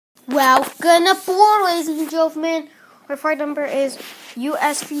Welcome aboard, ladies and gentlemen. Our flight number is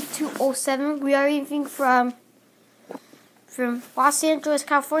USV207. We are leaving from Los Angeles,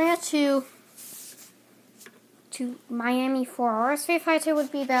 California to Miami 4 hours. Free flight time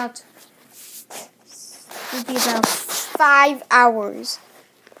would be about 5 hours.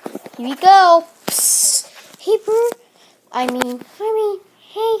 Here we go. Psst. Hey, Bert.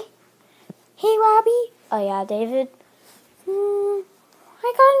 Hey, Robbie. Oh yeah, David.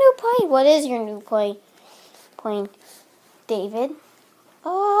 I got a new plane. What is your new plane, David?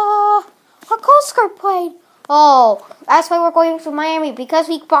 A Coast Guard plane. Oh, that's why we're going to Miami, because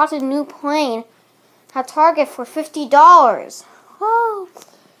we bought a new plane at Target for $50. Oh,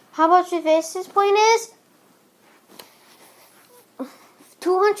 how much of this plane is?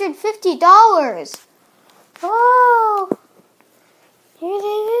 $250. Oh, here it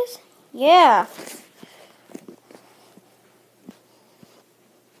is. Yeah.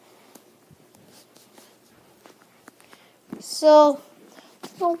 So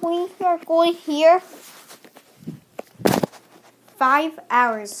we are going here 5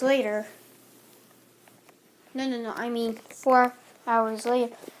 hours later. No, I mean 4 hours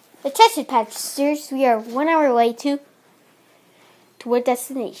later. The Chester Passengers, we are 1 hour late to our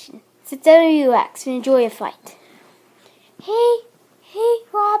destination. Sit down and relax and enjoy a flight. Hey,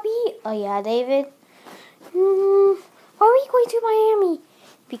 Robbie. Oh yeah, David. Why are we going to Miami?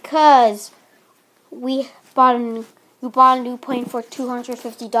 Because we bought a new plane for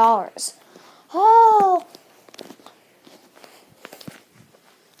 $250. Oh!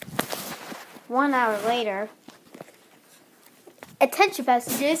 1 hour later, attention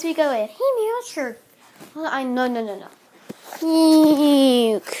passengers, we go in. Hey, man, sure. No.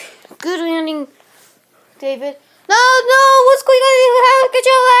 Good landing, David. No, what's going on?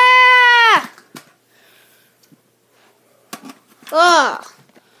 Ugh.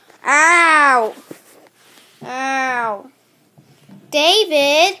 Ow.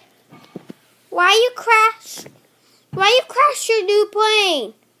 David, why you crash your new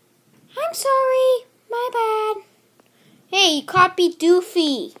plane? I'm sorry, my bad. Hey, you copied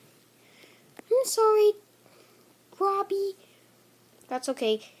Doofy. I'm sorry, Robbie. That's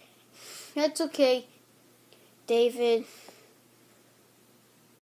okay, David.